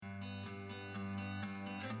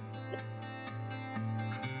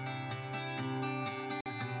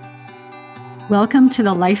Welcome to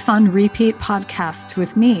the Life on Repeat podcast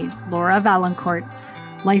with me, Laura Valancourt,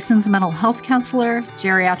 licensed mental health counselor,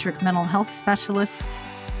 geriatric mental health specialist,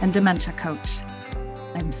 and dementia coach.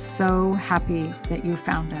 I'm so happy that you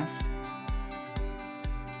found us.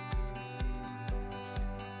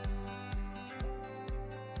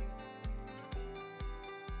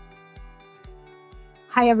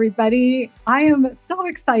 Hi, everybody. I am so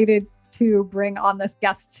excited to bring on this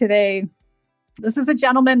guest today. This is a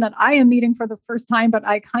gentleman that I am meeting for the first time, but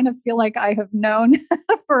I kind of feel like I have known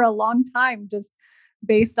for a long time, just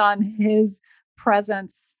based on his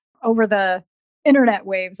presence over the internet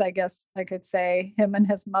waves, I guess I could say, him and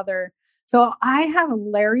his mother. So I have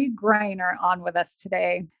Larry Greiner on with us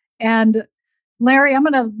today. And Larry, I'm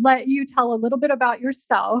going to let you tell a little bit about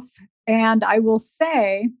yourself. And I will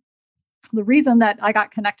say the reason that I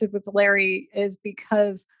got connected with Larry is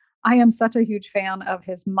because I am such a huge fan of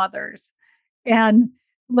his mother's. And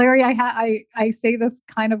Larry, I say this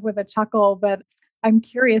kind of with a chuckle, but I'm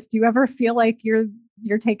curious, do you ever feel like you're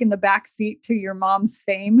taking the back seat to your mom's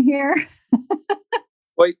fame here?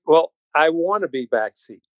 Well, I want to be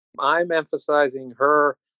backseat. I'm emphasizing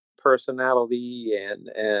her personality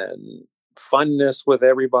and funness with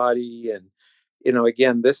everybody. And,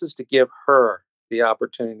 again, this is to give her the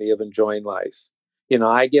opportunity of enjoying life.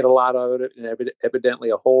 I get a lot out of it, and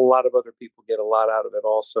evidently a whole lot of other people get a lot out of it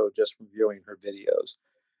also just from viewing her videos.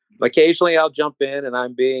 Occasionally I'll jump in, and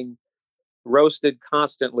I'm being roasted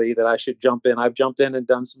constantly that I should jump in. I've jumped in and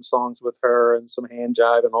done some songs with her and some hand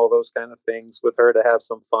jive and all those kind of things with her to have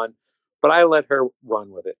some fun. But I let her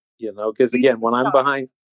run with it, because again, when I'm behind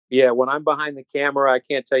the camera, I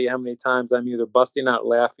can't tell you how many times I'm either busting out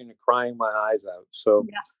laughing or crying my eyes out. So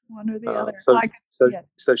yeah, one or the other.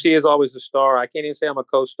 So she is always the star. I can't even say I'm a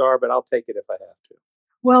co-star, but I'll take it if I have to.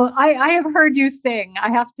 Well, I have heard you sing,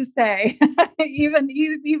 I have to say, even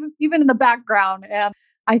in the background, and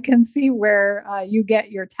I can see where you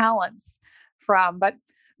get your talents from. But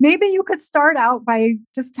maybe you could start out by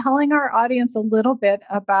just telling our audience a little bit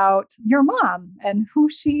about your mom and who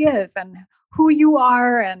she is and who you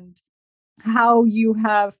are and how you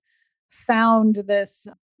have found this.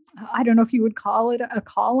 I don't know if you would call it a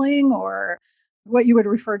calling or what you would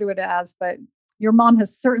refer to it as, but your mom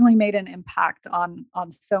has certainly made an impact on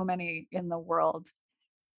so many in the world.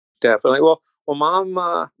 Definitely. Well,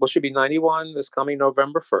 mom, she'll be 91 this coming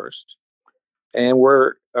November 1st. And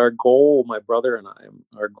our goal, my brother and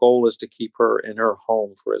our goal is to keep her in her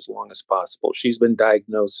home for as long as possible. She's been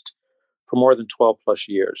diagnosed for more than 12 plus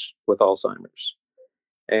years with Alzheimer's.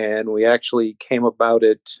 And we actually came about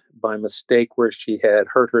it by mistake where she had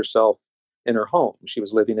hurt herself in her home. She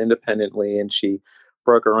was living independently and she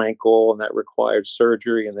broke her ankle, and that required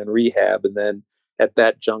surgery and then rehab. And then at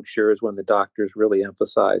that juncture is when the doctors really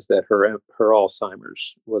emphasized that her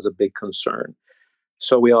Alzheimer's was a big concern.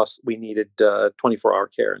 So we needed 24-hour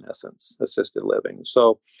care, in essence, assisted living.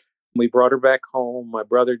 So we brought her back home. My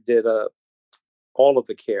brother did all of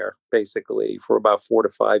the care, basically, for about 4 to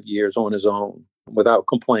 5 years on his own without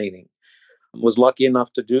complaining. Was lucky enough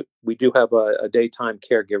we do have a daytime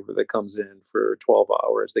caregiver that comes in for 12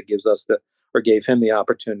 hours that gave him the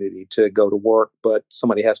opportunity to go to work, but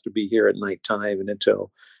somebody has to be here at nighttime and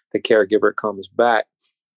until the caregiver comes back.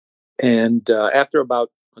 And after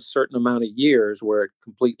about a certain amount of years where it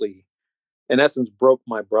completely, in essence, broke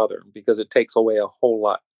my brother because it takes away a whole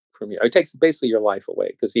lot from you. It takes basically your life away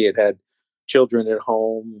because he had children at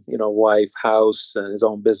home, wife, house, and his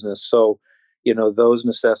own business. So, those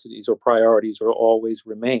necessities or priorities are always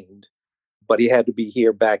remained, but he had to be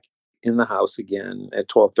here back in the house again at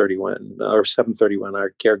 12:31 or 7:31.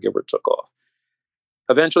 Our caregiver took off.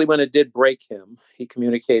 Eventually, when it did break him, he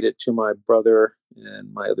communicated to my brother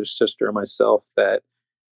and my other sister and myself that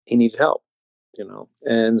he needed help,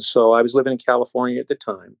 And so I was living in California at the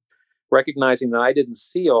time, recognizing that I didn't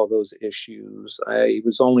see all those issues. I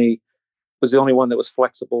was the only one that was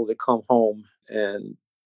flexible to come home and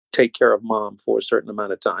take care of mom for a certain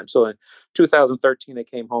amount of time. So in 2013, I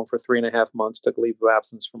came home for 3.5 months, took a leave of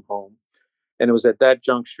absence from home. And it was at that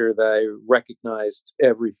juncture that I recognized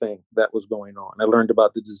everything that was going on. I learned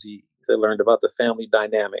about the disease. I learned about the family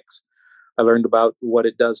dynamics. I learned about what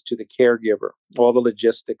it does to the caregiver, all the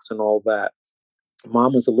logistics and all that.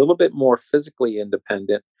 Mom was a little bit more physically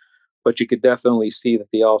independent, but you could definitely see that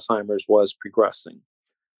the Alzheimer's was progressing.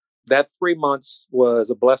 That 3 months was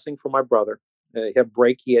a blessing for my brother. He had a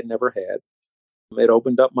break he had never had. It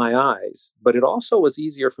opened up my eyes, but it also was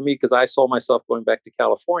easier for me because I saw myself going back to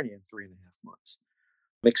California in 3.5 months.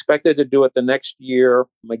 I expected to do it the next year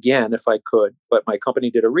again if I could, but my company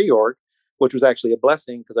did a reorg, which was actually a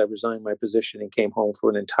blessing because I resigned my position and came home for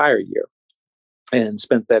an entire year. and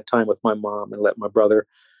spent that time with my mom and let my brother,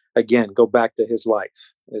 again, go back to his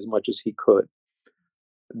life as much as he could.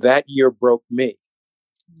 That year broke me,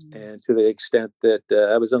 and to the extent that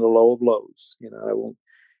I was in a low of lows. I won't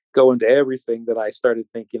go into everything that I started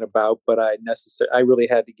thinking about, but I really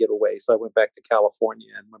had to get away. So I went back to California,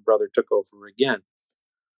 and my brother took over again.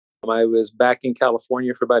 I was back in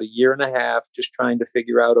California for about a year and a half, just trying to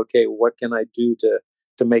figure out, okay, what can I do to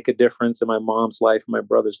make a difference in my mom's life, my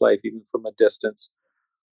brother's life, even from a distance.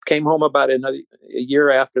 Came home about a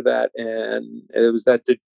year after that, and it was at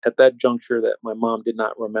that juncture that my mom did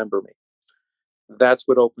not remember me. That's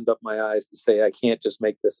what opened up my eyes to say, I can't just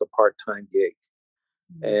make this a part-time gig.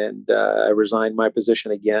 And I resigned my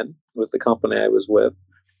position again with the company I was with,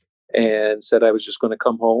 and said I was just going to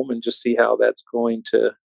come home and just see how that's going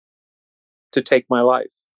to take my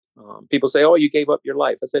life. People say, "Oh, you gave up your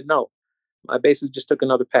life." I said, "No, I basically just took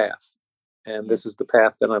another path, and this is the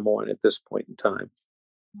path that I'm on at this point in time."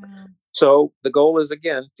 Wow. So the goal is,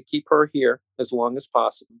 again, to keep her here as long as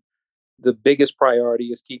possible. The biggest priority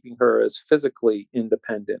is keeping her as physically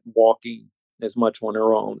independent, walking as much on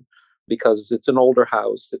her own, because it's an older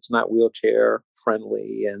house. It's not wheelchair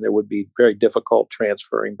friendly, and there would be very difficult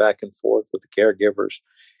transferring back and forth with the caregivers.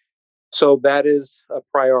 So that is a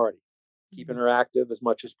priority, keeping her active as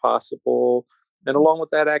much as possible. And along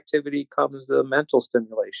with that activity comes the mental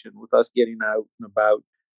stimulation, with us getting out and about,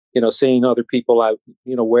 seeing other people out,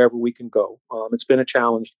 wherever we can go. It's been a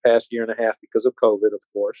challenge the past year and a half because of COVID, of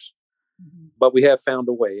course, but we have found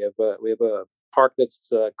a way. We have a park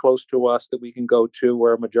that's close to us that we can go to,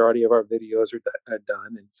 where a majority of our videos are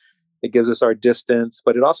done. And it gives us our distance,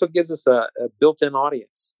 but it also gives us a built-in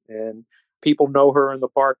audience. And people know her in the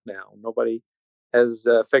park now. Nobody has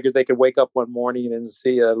figured they could wake up one morning and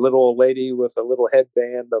see a little old lady with a little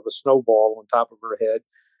headband of a snowball on top of her head,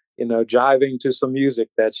 jiving to some music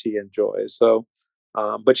that she enjoys. So,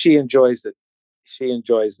 but she enjoys it. She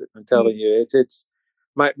enjoys it. I'm telling you, it's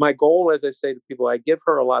my goal, as I say to people, I give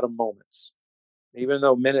her a lot of moments, even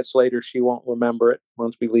though minutes later she won't remember it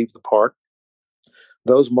once we leave the park.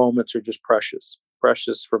 Those moments are just precious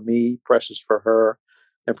for me, precious for her,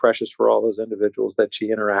 and precious for all those individuals that she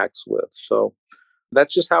interacts with. So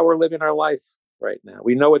that's just how we're living our life right now.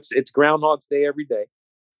 We know it's Groundhog's Day every day,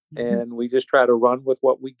 and we just try to run with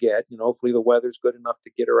what we get. Hopefully the weather's good enough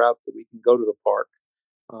to get her out that we can go to the park,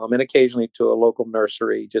 and occasionally to a local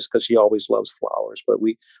nursery, just because she always loves flowers. But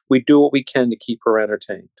we do what we can to keep her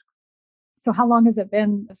entertained. So how long has it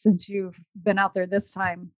been since you've been out there this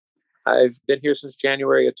time? I've been here since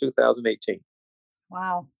January of 2018.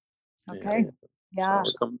 Wow. Okay. Yeah.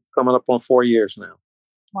 So coming up on 4 years now.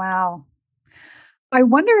 Wow. I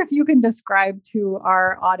wonder if you can describe to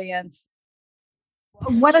our audience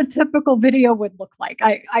what a typical video would look like.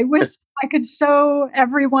 I wish I could show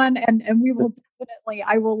everyone, and we will definitely,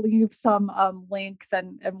 I will leave some links,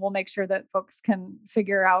 and we'll make sure that folks can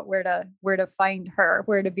figure out where to find her,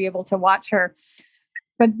 where to be able to watch her.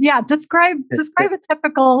 But yeah, describe a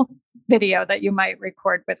typical video that you might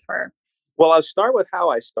record with her. Well, I'll start with how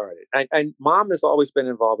I started. Mom has always been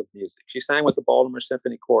involved with music. She sang with the Baltimore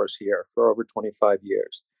Symphony Chorus here for over 25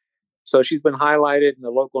 years. So she's been highlighted in the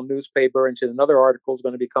local newspaper, and another article is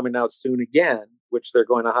going to be coming out soon again, which they're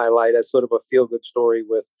going to highlight as sort of a feel-good story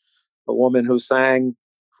with a woman who sang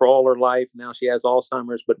for all her life. Now she has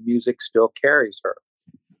Alzheimer's, but music still carries her.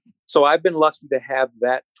 So I've been lucky to have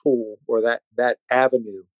that tool, or that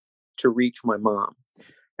avenue to reach my mom.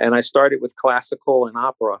 And I started with classical and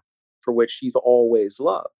opera, for which she's always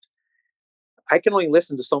loved. I can only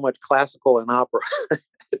listen to so much classical and opera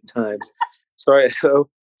at times.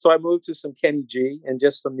 So I moved to some Kenny G and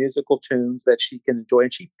just some musical tunes that she can enjoy.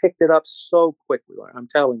 And she picked it up so quickly. I'm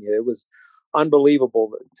telling you, it was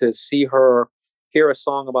unbelievable to see her hear a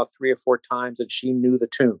song about 3 or 4 times and she knew the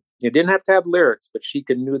tune. You didn't have to have lyrics, but she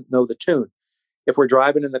could know the tune. If we're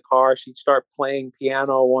driving in the car, she'd start playing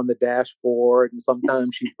piano on the dashboard, and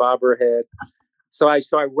sometimes she'd bob her head. So I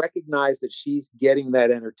recognize that she's getting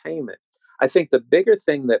that entertainment. I think the bigger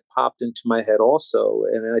thing that popped into my head also,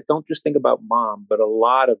 and I don't just think about mom, but a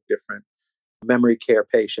lot of different memory care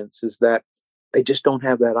patients, is that they just don't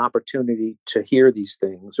have that opportunity to hear these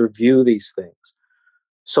things or view these things.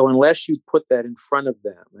 So unless you put that in front of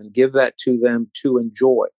them and give that to them to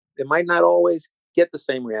enjoy, they might not always get the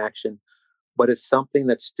same reaction, but it's something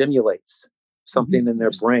that stimulates something in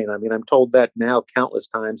their brain. I mean, I'm told that now countless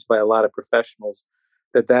times by a lot of professionals,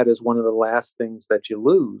 that is one of the last things that you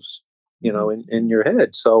lose, in your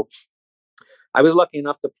head. So I was lucky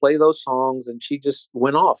enough to play those songs, and she just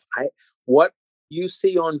went off. What you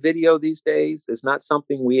see on video these days is not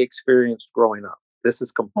something we experienced growing up. This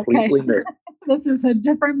is Okay. completely new. This is a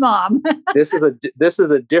different mom. This is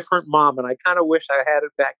a different mom, and I kind of wish I had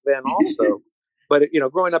it back then also. But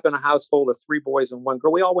growing up in a household of three boys and one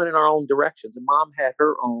girl, we all went in our own directions, and mom had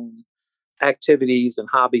her own activities and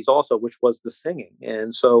hobbies also, which was the singing.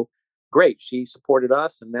 And so, great, she supported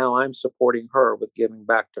us, and now I'm supporting her with giving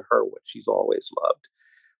back to her what she's always loved.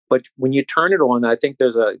 But when you turn it on, I think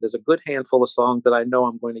there's a good handful of songs that I know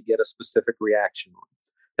I'm going to get a specific reaction on,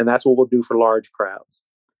 and that's what we'll do for large crowds.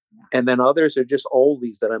 And then others are just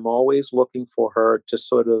oldies that I'm always looking for her to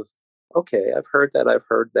sort of, okay, I've heard that, I've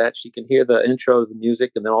heard that. She can hear the intro of the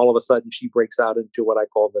music, and then all of a sudden she breaks out into what I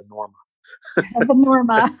call the Norma. The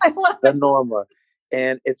Norma. I love The it. Norma.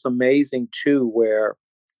 And it's amazing too, where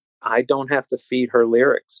I don't have to feed her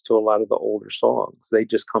lyrics to a lot of the older songs. They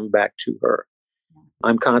just come back to her.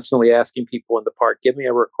 I'm constantly asking people in the park, give me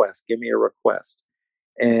a request, give me a request.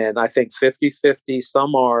 And I think 50-50,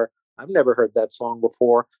 some are, I've never heard that song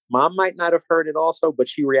before. Mom might not have heard it also, but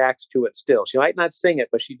she reacts to it still. She might not sing it,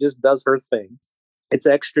 but she just does her thing. It's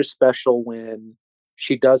extra special when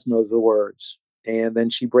she does know the words. And then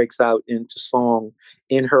she breaks out into song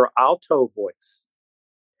in her alto voice.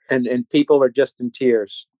 And people are just in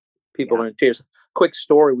tears. People Yeah. are in tears. Quick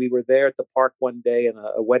story. We were there at the park one day and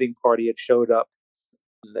a wedding party had showed up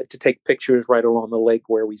to take pictures right along the lake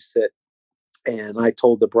where we sit. And I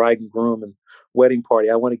told the bride and groom and wedding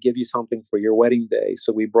party, I want to give you something for your wedding day.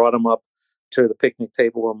 So we brought them up to the picnic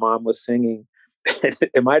table where mom was singing.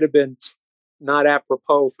 It might have been not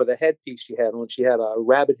apropos for the headpiece she had on. She had a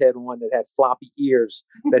rabbit head on that had floppy ears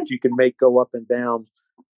that you can make go up and down.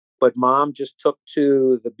 But mom just took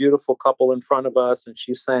to the beautiful couple in front of us and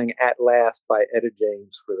she sang At Last by Etta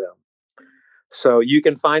James for them. So you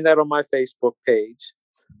can find that on my Facebook page.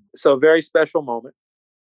 So a very special moment.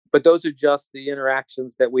 But those are just the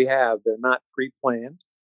interactions that we have. They're not pre-planned.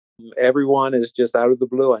 Everyone is just out of the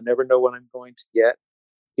blue. I never know what I'm going to get.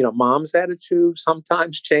 Mom's attitude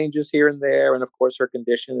sometimes changes here and there. And of course, her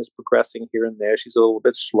condition is progressing here and there. She's a little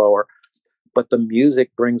bit slower, but the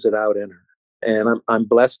music brings it out in her. And I'm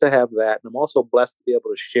blessed to have that. And I'm also blessed to be able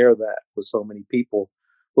to share that with so many people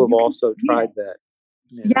who have also tried that.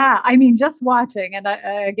 Yeah, I mean, just watching, and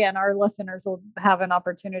again, our listeners will have an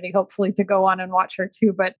opportunity, hopefully, to go on and watch her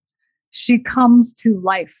too. But she comes to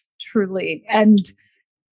life truly, and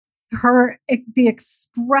the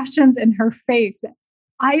expressions in her face.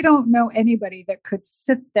 I don't know anybody that could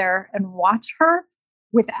sit there and watch her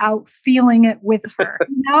without feeling it with her.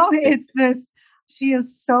 It's this. She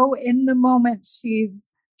is so in the moment. She's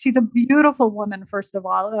a beautiful woman. First of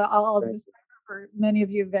all, I'll describe for many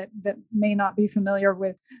of you that may not be familiar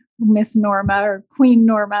with Miss Norma or Queen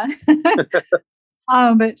Norma.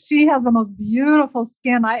 But she has the most beautiful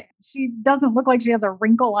skin. She doesn't look like she has a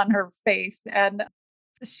wrinkle on her face. And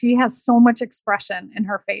she has so much expression in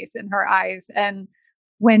her face, in her eyes. And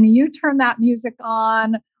when you turn that music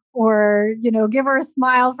on or, give her a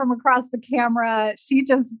smile from across the camera, she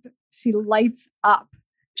lights up.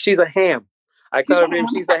 She's a ham. I call her,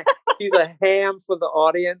 she's a ham for the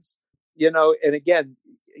audience. And again,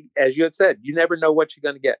 as you had said, you never know what you're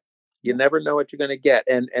going to get. You never know what you're going to get.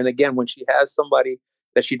 And again, when she has somebody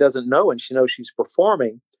that she doesn't know and she knows she's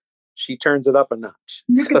performing, she turns it up a notch.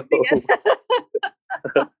 You can see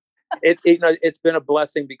it. It's been a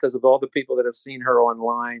blessing because of all the people that have seen her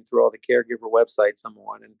online through all the caregiver websites I'm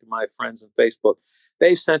on and to my friends on Facebook.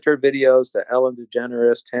 They've sent her videos to Ellen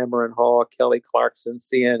DeGeneres, Tamron Hall, Kelly Clarkson,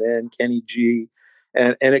 CNN, Kenny G,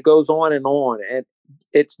 and it goes on. And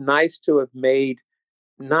it's nice to have made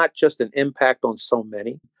not just an impact on so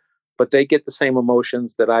many, but they get the same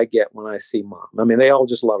emotions that I get when I see mom. I mean, they all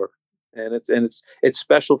just love her. And it's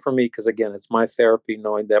special for me because again, it's my therapy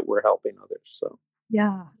knowing that we're helping others. So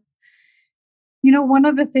yeah. One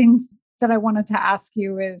of the things that I wanted to ask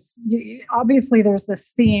you is obviously there's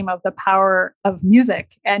this theme of the power of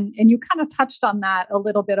music. And you kind of touched on that a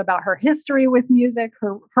little bit about her history with music,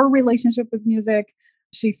 her relationship with music.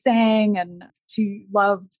 She sang and she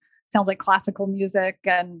loved, sounds like classical music.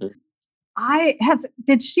 And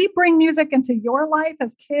did she bring music into your life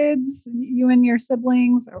as kids, you and your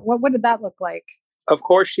siblings? Or what did that look like? Of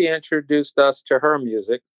course, she introduced us to her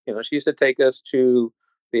music. She used to take us to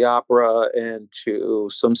the opera and to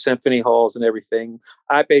some symphony halls and everything.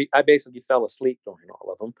 I basically fell asleep during all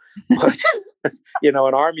of them. But, and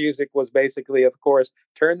our music was basically, of course,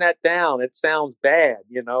 turn that down. It sounds bad,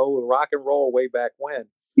 rock and roll way back when.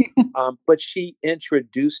 But she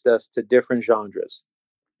introduced us to different genres.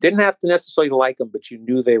 Didn't have to necessarily like them, but you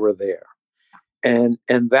knew they were there. And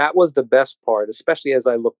that was the best part, especially as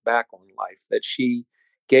I look back on life, that she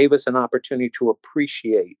gave us an opportunity to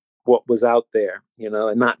appreciate what was out there,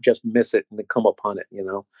 and not just miss it and to come upon it.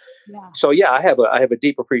 Yeah. So yeah, I have a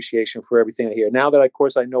deep appreciation for everything I hear. Now that, of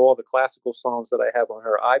course, I know all the classical songs that I have on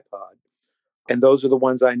her iPod, and those are the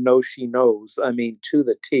ones I know she knows. I mean, to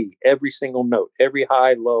the T, every single note, every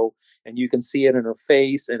high, low, and you can see it in her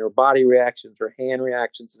face and her body reactions, her hand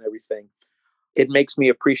reactions, and everything. It makes me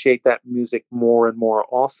appreciate that music more and more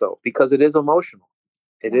also, because it is emotional.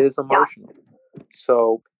 It Yeah. is emotional.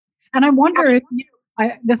 So, And I wonder if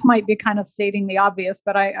this might be kind of stating the obvious,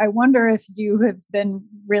 but I wonder if you have been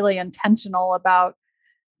really intentional about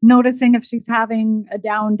noticing if she's having a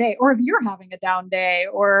down day, or if you're having a down day,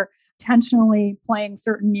 or intentionally playing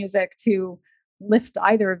certain music to lift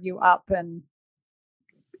either of you up. And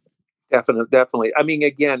definitely. I mean,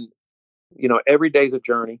 again, every day's a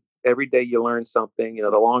journey. Every day you learn something. The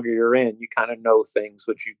longer you're in, you kind of know things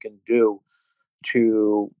which you can do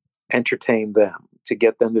to entertain them, to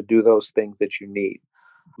get them to do those things that you need.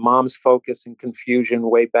 Mom's focus and confusion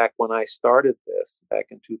way back when I started this, back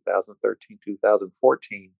in 2013,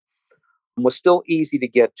 2014, was still easy to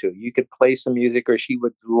get to. You could play some music, or she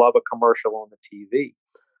would love a commercial on the TV.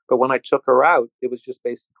 But when I took her out, it was just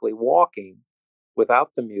basically walking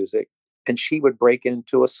without the music, and she would break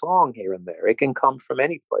into a song here and there. It can come from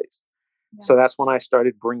any place. Yeah. So that's when I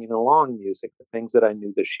started bringing along music, the things that I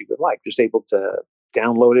knew that she would like, just able to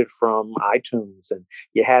download it from iTunes, and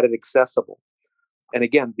you had it accessible. And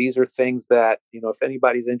again, these are things that, if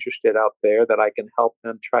anybody's interested out there, that I can help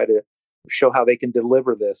them try to show how they can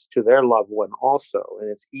deliver this to their loved one also. And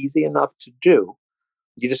it's easy enough to do.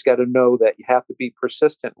 You just got to know that you have to be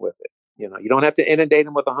persistent with it. You don't have to inundate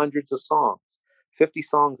them with hundreds of songs. 50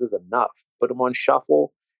 songs is enough. Put them on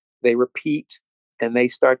shuffle, they repeat, and they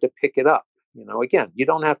start to pick it up. Again, you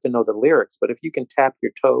don't have to know the lyrics, but if you can tap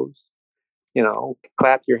your toes,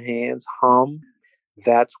 clap your hands, hum,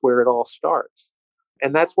 that's where it all starts.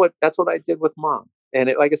 And that's what I did with Mom. And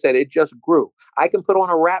like I said, it just grew. I can put on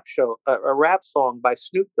a rap song by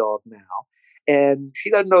Snoop Dogg now, and she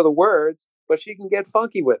doesn't know the words, but she can get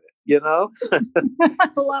funky with it, I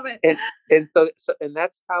love it. And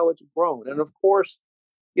that's how it's grown. And of course,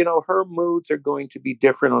 her moods are going to be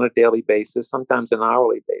different on a daily basis, sometimes an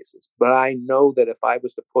hourly basis. But I know that if I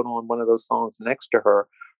was to put on one of those songs next to her,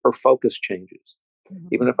 her focus changes. Mm-hmm.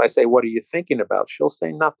 Even if I say, "What are you thinking about?" she'll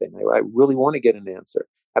say nothing. I really want to get an answer.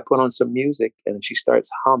 I put on some music, and she starts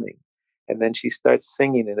humming, and then she starts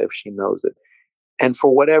singing it if she knows it. And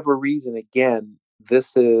for whatever reason, again,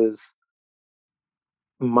 this is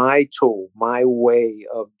my tool, my way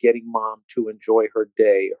of getting Mom to enjoy her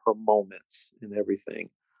day, her moments, and everything.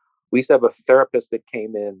 We used to have a therapist that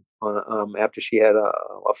came in after she had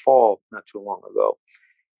a fall not too long ago,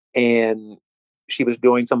 and she was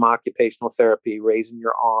doing some occupational therapy, raising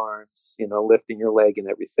your arms, lifting your leg and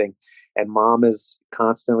everything. And Mom is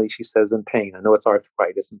constantly, she says, in pain. I know it's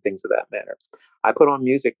arthritis and things of that matter. I put on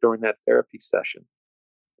music during that therapy session.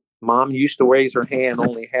 Mom used to raise her hand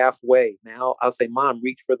only halfway. Now I'll say, "Mom,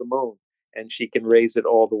 reach for the moon," and she can raise it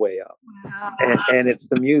all the way up. Wow. And it's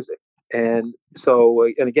the music. And so,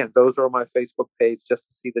 and again, those are on my Facebook page just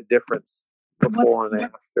to see the difference before and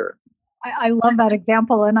after. I love that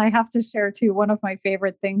example. And I have to share too, one of my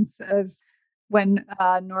favorite things is when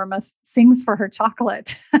Norma sings for her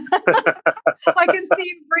chocolate. I can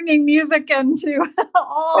see bringing music into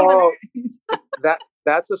all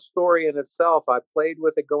that's a story in itself. I played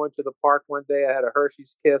with it going to the park one day. I had a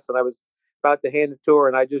Hershey's Kiss, and I was about to hand it to her,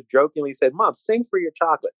 and I just jokingly said, "Mom, sing for your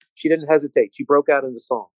chocolate." She didn't hesitate. She broke out into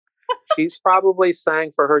song. She's probably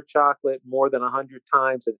sang for her chocolate more than 100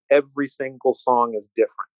 times, and every single song is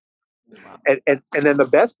different. Wow. And then the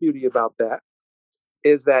best beauty about that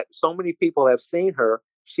is that so many people have seen her.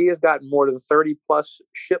 She has gotten more than 30 plus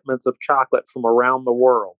shipments of chocolate from around the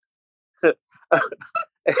world.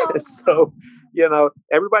 And so,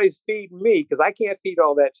 everybody's feeding me because I can't feed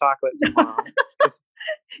all that chocolate to Mom.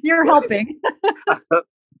 You're helping.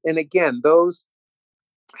 And again,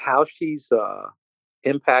 how she's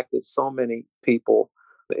impacted so many people,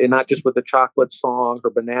 and not just with the chocolate song, her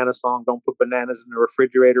banana song, "Don't put bananas in the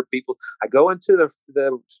refrigerator." People, I go into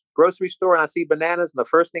the grocery store and I see bananas, and the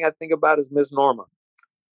first thing I think about is Miss Norma,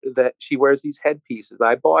 that she wears these headpieces.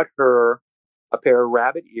 I bought her a pair of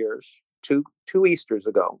rabbit ears two Easters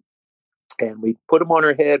ago, and we put them on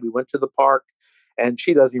her head. We went to the park, and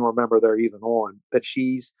she doesn't even remember they're even on, but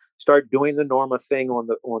she's started doing the Norma thing on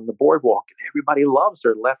the boardwalk, and everybody loves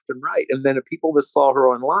her left and right. And then the people that saw her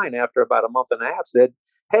online after about a month and a half said,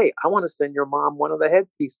 "Hey, I want to send your mom one of the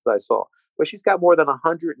headpieces I saw." But she's got more than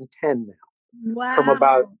 110 now. Wow.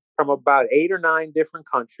 From about 8 or 9 different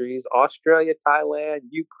countries: Australia, Thailand,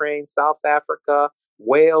 Ukraine, South Africa,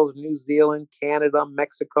 Wales, New Zealand, Canada,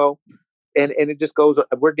 Mexico. And it just goes,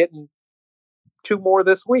 we're getting 2 more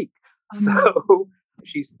this week. So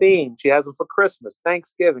she's themed. She has them for Christmas,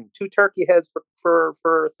 Thanksgiving, 2 turkey heads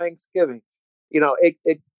for Thanksgiving.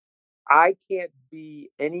 I can't be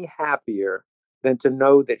any happier than to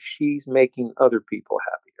know that she's making other people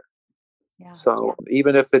happier. Yeah. So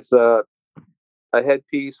even if it's a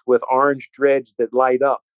headpiece with orange dreads that light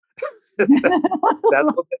up,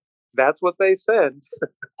 that's what they send.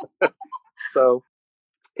 So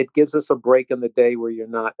it gives us a break in the day where you're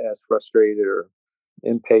not as frustrated or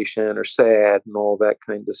impatient or sad and all that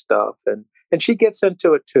kind of stuff. And she gets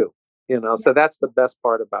into it too, so that's the best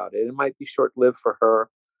part about it. It might be short-lived for her,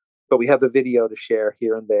 but we have the video to share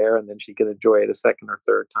here and there, and then she can enjoy it a second or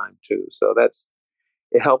third time too. So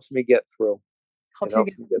it helps me get through. It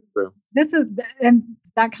helps me get through. And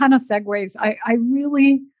that kind of segues. I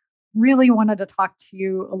really, really wanted to talk to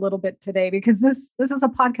you a little bit today because this is a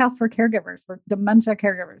podcast for caregivers, for dementia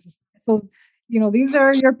caregivers. So, these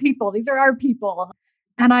are your people. These are our people.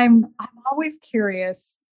 And I'm always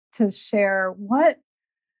curious to share what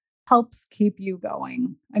helps keep you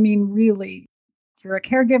going. I mean, really, you're a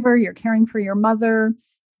caregiver, you're caring for your mother.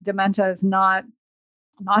 Dementia is not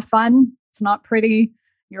fun. It's not pretty.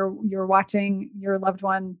 You're watching your loved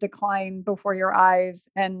one decline before your eyes.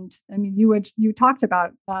 And I mean, you talked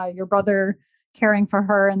about your brother caring for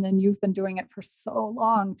her, and then you've been doing it for so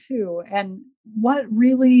long too. And what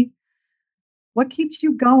keeps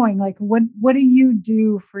you going? Like, what do you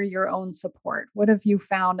do for your own support? What have you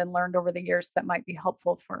found and learned over the years that might be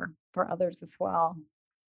helpful for others as well?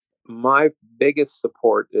 My biggest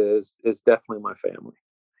support is definitely my family.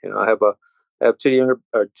 I have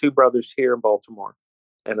 2 brothers here in Baltimore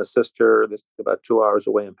and a sister that's about 2 hours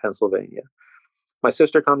away in Pennsylvania. My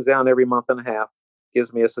sister comes down every month and a half,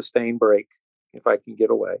 gives me a sustained break if I can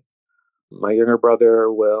get away. My younger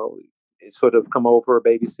brother will sort of come over,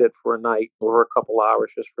 babysit for a night or a couple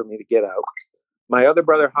hours just for me to get out. My other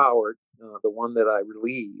brother, Howard, the one that I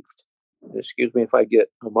relieved, excuse me if I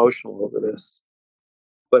get emotional over this,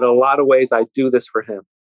 but in a lot of ways I do this for him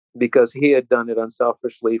because he had done it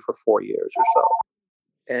unselfishly for 4 years or so.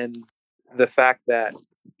 And the fact that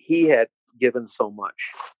he had given so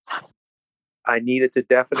much, I needed to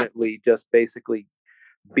definitely just basically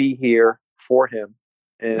be here for him.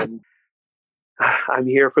 And I'm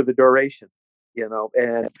here for the duration,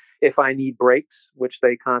 and if I need breaks, which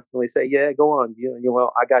they constantly say, yeah, go on,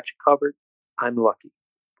 well, I got you covered. I'm lucky.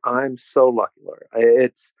 I'm so lucky, Laura.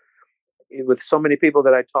 With so many people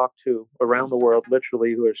that I talk to around the world,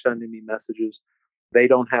 literally, who are sending me messages, they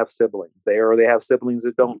don't have siblings. They have siblings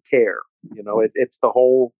that don't care. It's the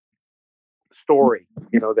whole story,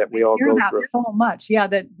 that we all go through. So much, yeah,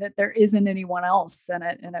 that there isn't anyone else, and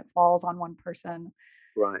it falls on one person.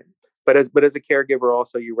 Right. But as a caregiver,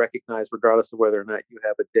 also, you recognize, regardless of whether or not you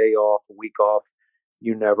have a day off, a week off,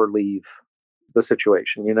 you never leave the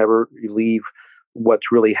situation. You leave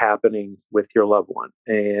what's really happening with your loved one.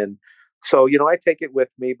 And so, I take it with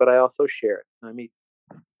me, but I also share it. I mean,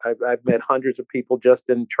 I've met hundreds of people just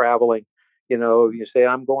in traveling. You say,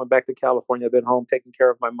 I'm going back to California. I've been home taking care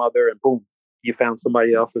of my mother, and boom, you found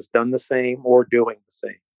somebody else that's done the same or doing the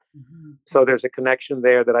same. Mm-hmm. So there's a connection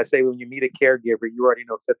there that I say when you meet a caregiver, you already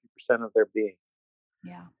know 50% of their being.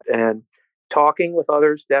 Yeah. And talking with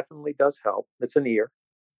others definitely does help. It's an ear.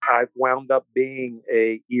 I've wound up being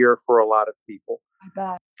a ear for a lot of people. I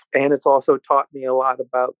bet. And it's also taught me a lot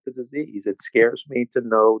about the disease. It scares me to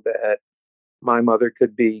know that my mother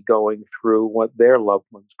could be going through what their loved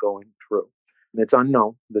one's going through. And it's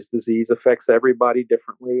unknown. This disease affects everybody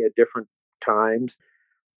differently at different times,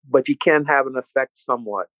 but you can have an effect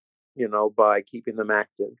somewhat, by keeping them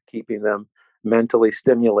active, keeping them mentally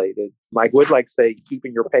stimulated. I would like to say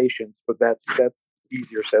keeping your patients, but that's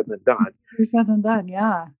easier said than done. Easier said than done,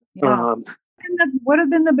 yeah. What have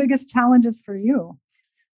been the biggest challenges for you?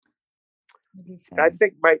 I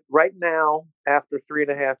think right now, after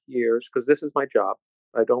 3.5 years, because this is my job,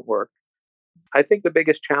 I don't work. I think the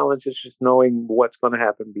biggest challenge is just knowing what's going to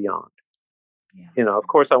happen beyond. Yeah. Of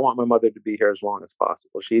course, I want my mother to be here as long as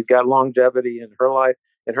possible. She's got longevity in her life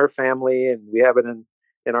and her family, and we have it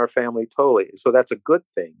in our family totally. So that's a good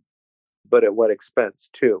thing. But at what expense,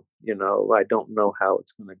 too? I don't know how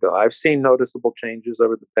it's going to go. I've seen noticeable changes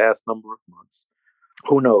over the past number of months.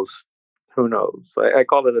 Who knows? Who knows? I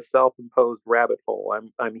call it a self-imposed rabbit hole.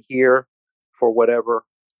 I'm here for wherever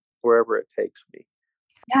it takes me.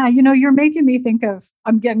 Yeah, you're making me think of,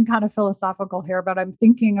 I'm getting kind of philosophical here, but I'm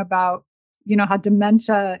thinking about, how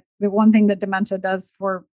dementia, the one thing that dementia does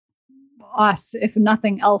for us, if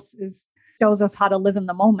nothing else, is shows us how to live in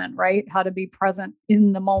the moment, right? How to be present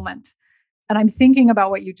in the moment. And I'm thinking about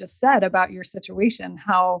what you just said about your situation,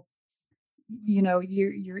 how,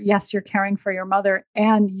 yes, you're caring for your mother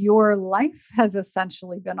and your life has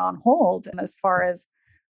essentially been on hold. And as far as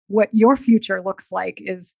what your future looks like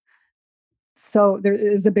so there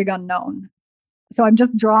is a big unknown. So I'm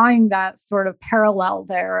just drawing that sort of parallel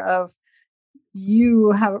there of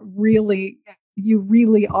you really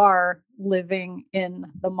are living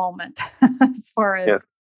in the moment as far Yeah. as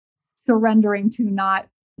surrendering to not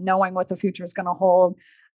knowing what the future is going to hold.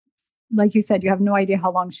 Like you said, you have no idea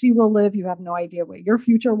how long she will live. You have no idea what your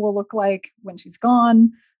future will look like when she's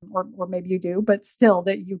gone, or maybe you do, but still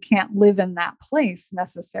that you can't live in that place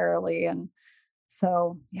necessarily. And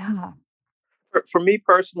so, yeah. For me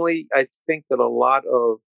personally, I think that a lot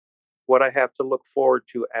of what I have to look forward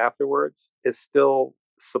to afterwards is still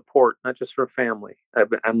support, not just for family.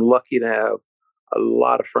 I'm lucky to have a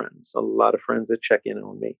lot of friends that check in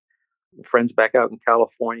on me. Friends back out in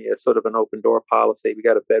California, it's sort of an open door policy. We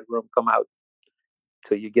got a bedroom, come out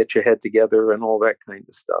till you get your head together and all that kind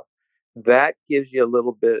of stuff. That gives you a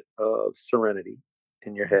little bit of serenity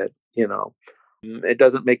in your head, you know. It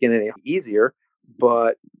doesn't make it any easier,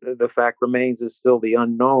 but the fact remains is still the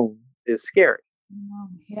unknown is scary.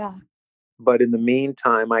 Yeah. But in the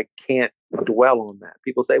meantime, I can't dwell on that.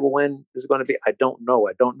 People say, well, when is it going to be? I don't know.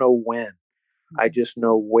 I don't know when. I just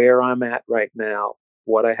know where I'm at right now,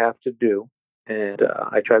 what I have to do. And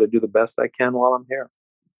I try to do the best I can while I'm here.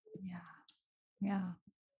 Yeah. Yeah.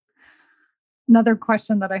 Another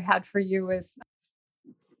question that I had for you is,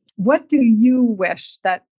 what do you wish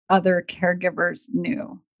that other caregivers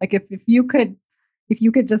knew? Like if you could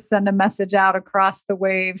just send a message out across the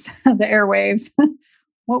waves, the airwaves,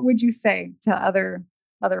 what would you say to other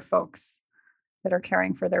folks that are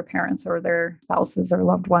caring for their parents or their spouses or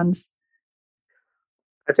loved ones?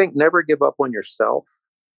 I think never give up on yourself.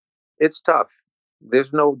 It's tough.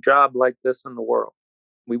 There's no job like this in the world.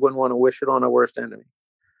 We wouldn't want to wish it on our worst enemy.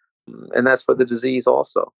 And that's for the disease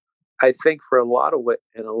also. I think for in a lot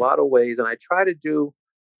of ways, and I try to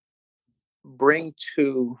bring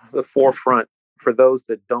to the forefront for those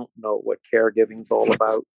that don't know what caregiving is all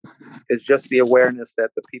about, is just the awareness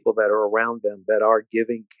that the people that are around them that are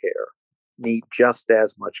giving care need just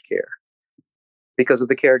as much care. Because if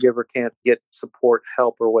the caregiver can't get support,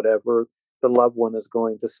 help, or whatever, the loved one is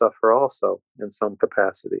going to suffer also in some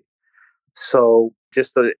capacity. So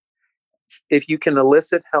if you can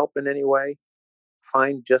elicit help in any way,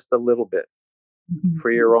 find just a little bit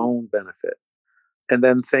for your own benefit. And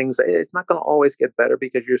then it's not going to always get better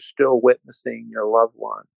because you're still witnessing your loved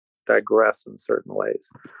one digress in certain ways.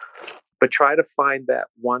 But try to find that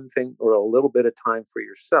one thing or a little bit of time for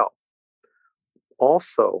yourself.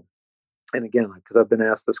 Also, and again, because I've been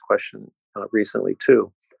asked this question recently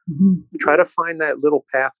too, try to find that little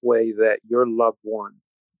pathway that your loved one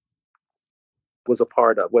was a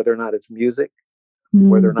part of, whether or not it's music,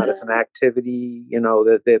 whether or not it's an activity,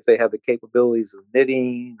 that if they have the capabilities of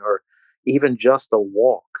knitting or even just a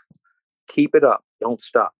walk, keep it up. Don't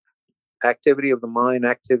stop. Activity of the mind,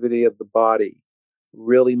 activity of the body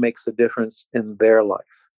really makes a difference in their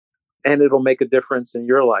life. And it'll make a difference in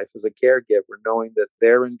your life as a caregiver, knowing that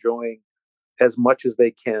they're enjoying as much as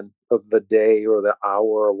they can of the day or the hour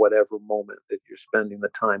or whatever moment that you're spending the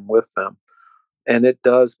time with them. And it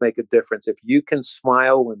does make a difference. If you can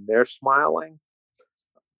smile when they're smiling,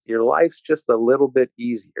 your life's just a little bit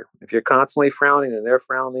easier. If you're constantly frowning and they're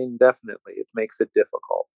frowning, definitely it makes it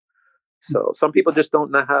difficult. So some people just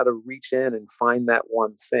don't know how to reach in and find that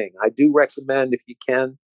one thing. I do recommend, if you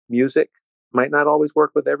can, music. Might not always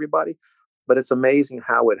work with everybody, but it's amazing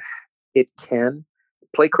how it can.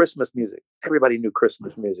 Play Christmas music. Everybody knew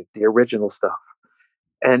Christmas music, the original stuff.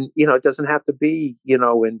 And it doesn't have to be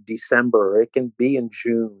in December. It can be in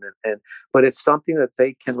June, but it's something that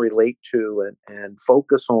they can relate to and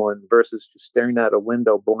focus on versus just staring out a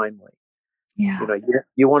window blindly. Yeah.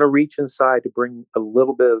 You want to reach inside to bring a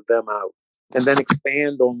little bit of them out, and then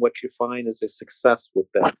expand on what you find is a success with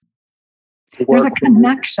them. There's a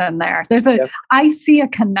connection there. I see a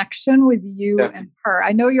connection with you and her.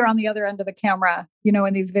 I know you're on the other end of the camera,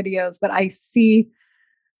 in these videos, but I see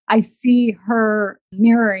her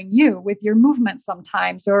mirroring you with your movement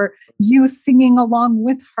sometimes, or you singing along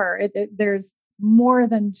with her. There's more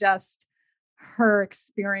than just her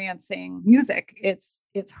experiencing music. It's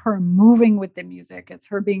her moving with the music. It's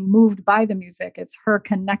her being moved by the music. It's her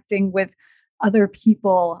connecting with other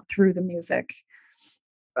people through the music.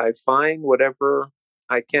 I find whatever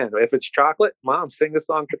I can. If it's chocolate, Mom, sing a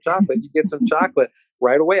song for chocolate. You get some chocolate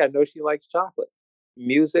right away. I know she likes chocolate.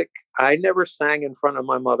 Music. I never sang in front of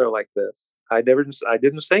my mother like this. I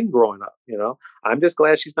didn't sing growing up. I'm just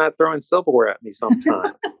glad she's not throwing silverware at me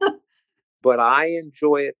sometime. but I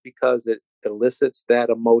enjoy it because it elicits that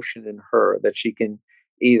emotion in her that she can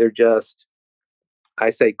either just, I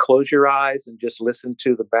say, close your eyes and just listen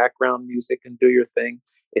to the background music and do your thing.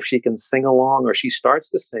 If she can sing along or she starts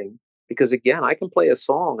to sing, because again, I can play a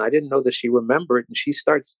song. I didn't know that she remembered and she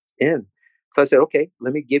starts in. So I said, okay,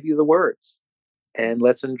 let me give you the words and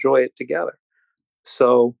let's enjoy it together.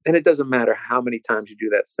 So, and it doesn't matter how many times you do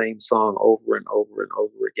that same song over and over and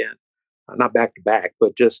over again, not back to back,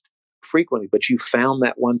 but just frequently. But you found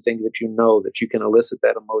that one thing that you know that you can elicit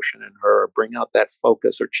that emotion in her, bring out that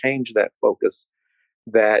focus or change that focus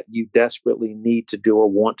that you desperately need to do or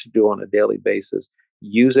want to do on a daily basis.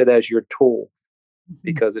 Use it as your tool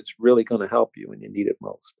because it's really going to help you when you need it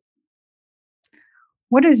most.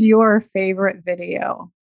 What is your favorite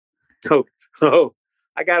video? Oh,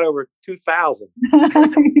 I got over 2,000.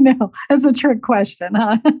 That's a trick question,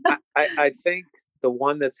 huh? I think the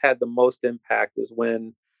one that's had the most impact is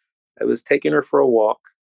when I was taking her for a walk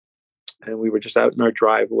and we were just out in our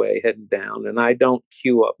driveway heading down. And I don't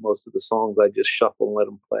queue up most of the songs, I just shuffle and let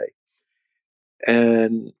them play.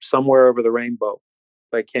 And Somewhere Over the Rainbow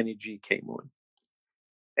by Kenny G came on.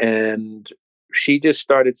 And she just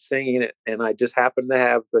started singing it. And I just happened to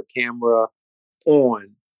have the camera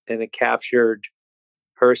on and it captured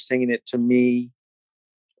her singing it to me,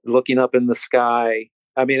 looking up in the sky.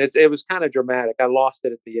 I mean, it was kind of dramatic. I lost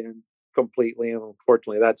it at the end completely. And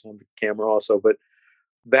unfortunately, that's on the camera also. But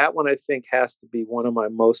that one, I think, has to be one of my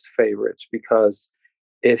most favorites because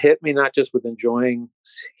it hit me not just with enjoying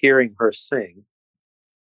hearing her sing,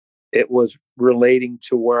 it was relating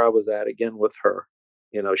to where I was at again with her.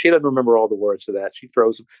 She doesn't remember all the words to that. She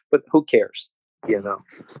throws them, but who cares?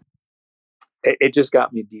 It just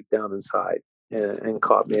got me deep down inside and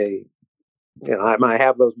caught me. I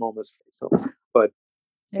have those moments. So, but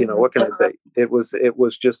what can I say? It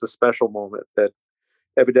was just a special moment that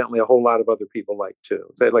evidently a whole lot of other people like too.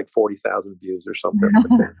 They had like 40,000 views or something.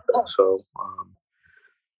 So,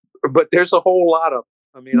 but there's a whole lot of,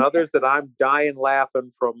 others that I'm dying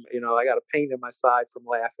laughing from. I got a pain in my side from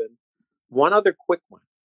laughing. One other quick one.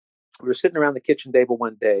 We were sitting around the kitchen table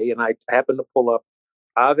one day, and I happened to pull up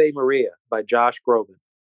Ave Maria by Josh Groban.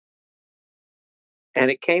 And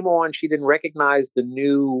it came on. She didn't recognize the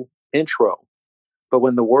new intro, but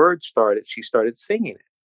when the words started, she started singing it.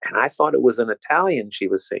 And I thought it was an Italian she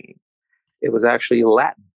was singing. It was actually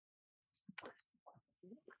Latin.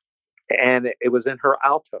 And it was in her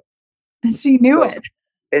alto. She knew it.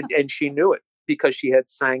 And she knew it because she had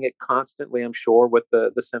sang it constantly, I'm sure, with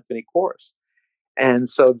the symphony chorus. And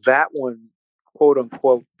so that one, quote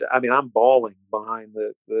unquote, I'm bawling behind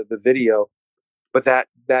the video, but that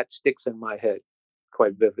sticks in my head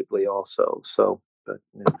quite vividly also. So but,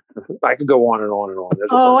 I could go on and on and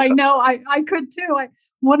on. I know. I could too.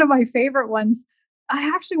 One of my favorite ones, I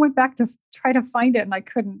actually went back to try to find it and I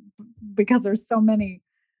couldn't because there's so many.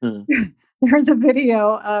 There's a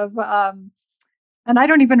video of, and I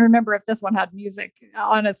don't even remember if this one had music,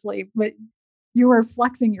 honestly, but you were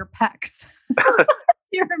flexing your pecs. Do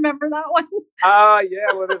you remember that one?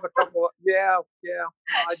 Yeah. Well, there's a couple. Yeah.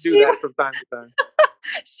 I do that from time to time.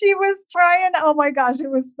 She was trying. Oh my gosh,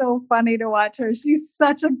 it was so funny to watch her. She's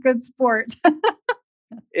such a good sport.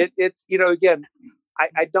 It's again,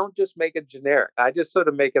 I don't just make it generic. I just sort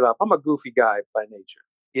of make it up. I'm a goofy guy by nature,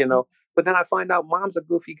 but then I find out mom's a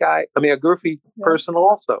goofy guy. A goofy person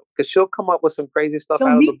also, because she'll come up with some crazy stuff.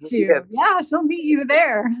 She'll meet you. Yeah, she'll meet you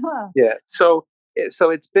there. Huh. Yeah. So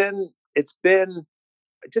it's been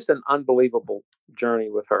just an unbelievable journey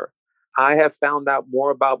with her. I have found out more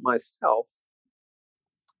about myself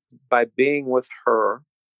by being with her.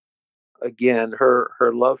 Again, her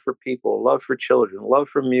love for people, love for children, love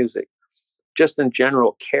for music, just in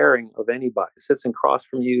general, caring of anybody. Sits across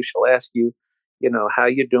from you, she'll ask you, how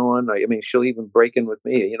you doing? She'll even break in with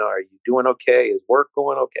me. Are you doing okay? Is work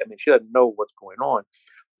going okay? She doesn't know what's going on,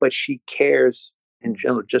 but she cares in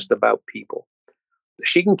general just about people.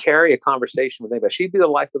 She can carry a conversation with anybody. She'd be the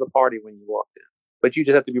life of the party when you walked in, but you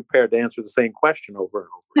just have to be prepared to answer the same question over and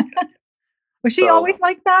over again. Was she always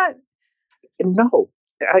like that? No.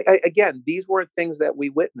 Again, these were things that we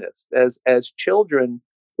witnessed as children.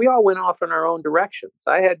 We all went off in our own directions.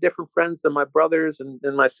 I had different friends than my brothers and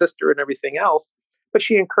my sister and everything else, but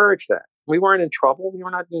she encouraged that. We weren't in trouble. We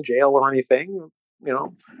were not in jail or anything,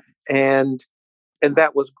 and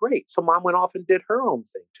that was great. So mom went off and did her own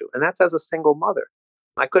thing too. And that's as a single mother.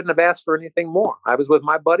 I couldn't have asked for anything more. I was with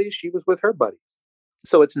my buddies. She was with her buddies.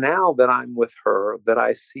 So it's now that I'm with her that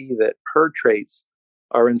I see that her traits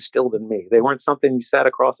are instilled in me. They weren't something you sat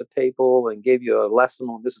across a table and gave you a lesson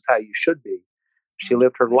on this is how you should be. She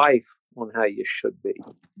lived her life on how you should be.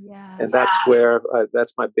 Yes. And that's where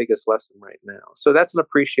that's my biggest lesson right now. So that's an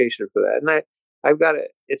appreciation for that. And I've got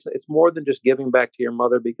it. It's more than just giving back to your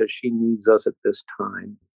mother because she needs us at this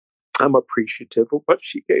time. I'm appreciative of what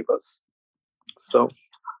she gave us. So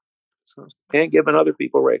and giving other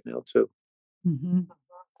people right now too. Mm-hmm.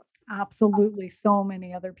 Absolutely. So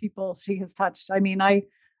many other people she has touched. I mean,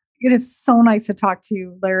 it is so nice to talk to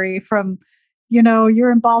you, Larry, from,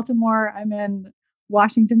 you're in Baltimore, I'm in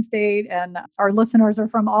Washington State, and our listeners are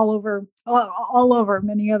from all over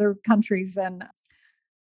many other countries. And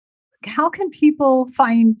how can people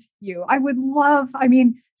find you?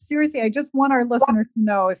 Seriously, I just want our listeners to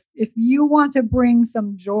know if you want to bring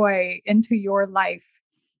some joy into your life,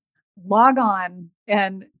 log on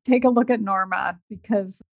and take a look at Norma,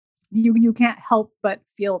 because you can't help but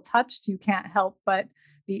feel touched. You can't help but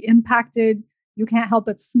be impacted. You can't help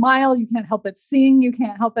but smile. You can't help but sing. You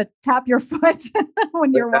can't help but tap your foot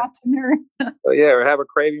when you're watching her. Oh, yeah, or have a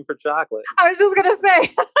craving for chocolate. I was just going to say,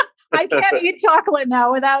 I can't eat chocolate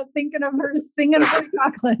now without thinking of her singing for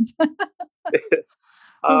chocolate.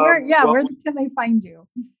 Where can they find you?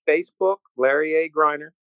 Facebook, Larry A.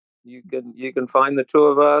 Greiner. You can find the two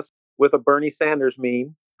of us with a Bernie Sanders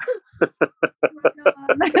meme.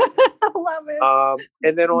 Oh I love it.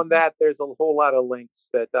 And then on that, there's a whole lot of links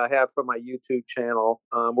that I have for my YouTube channel.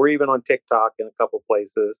 We're even on TikTok in a couple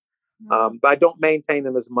places. But I don't maintain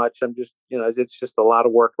them as much. I'm just, it's just a lot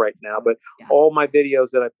of work right now. But all my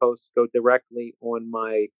videos that I post go directly on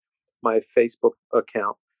my Facebook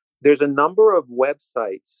account. There's a number of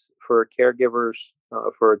websites for caregivers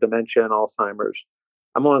for dementia and Alzheimer's.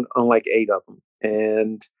 I'm on like 8 of them.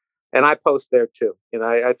 And I post there too.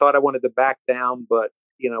 I thought I wanted to back down, but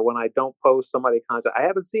when I don't post, somebody contacts, I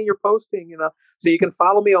haven't seen your posting, So you can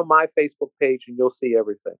follow me on my Facebook page and you'll see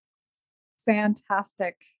everything.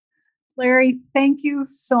 Fantastic. Larry, thank you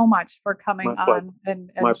so much for coming on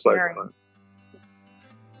and sharing. Pleasure.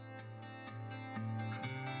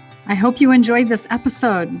 I hope you enjoyed this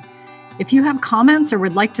episode. If you have comments or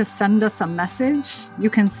would like to send us a message,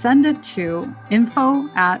 you can send it to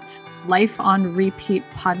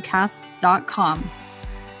info@lifeonrepeatpodcast.com.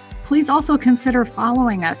 Please also consider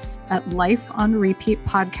following us at Life on Repeat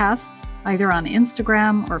Podcast, either on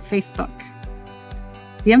Instagram or Facebook.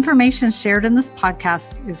 The information shared in this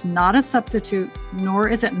podcast is not a substitute, nor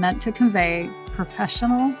is it meant to convey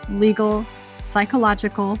professional, legal,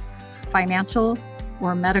 psychological, financial,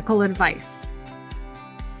 or medical advice.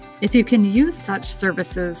 If you can use such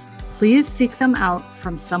services, please seek them out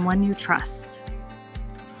from someone you trust.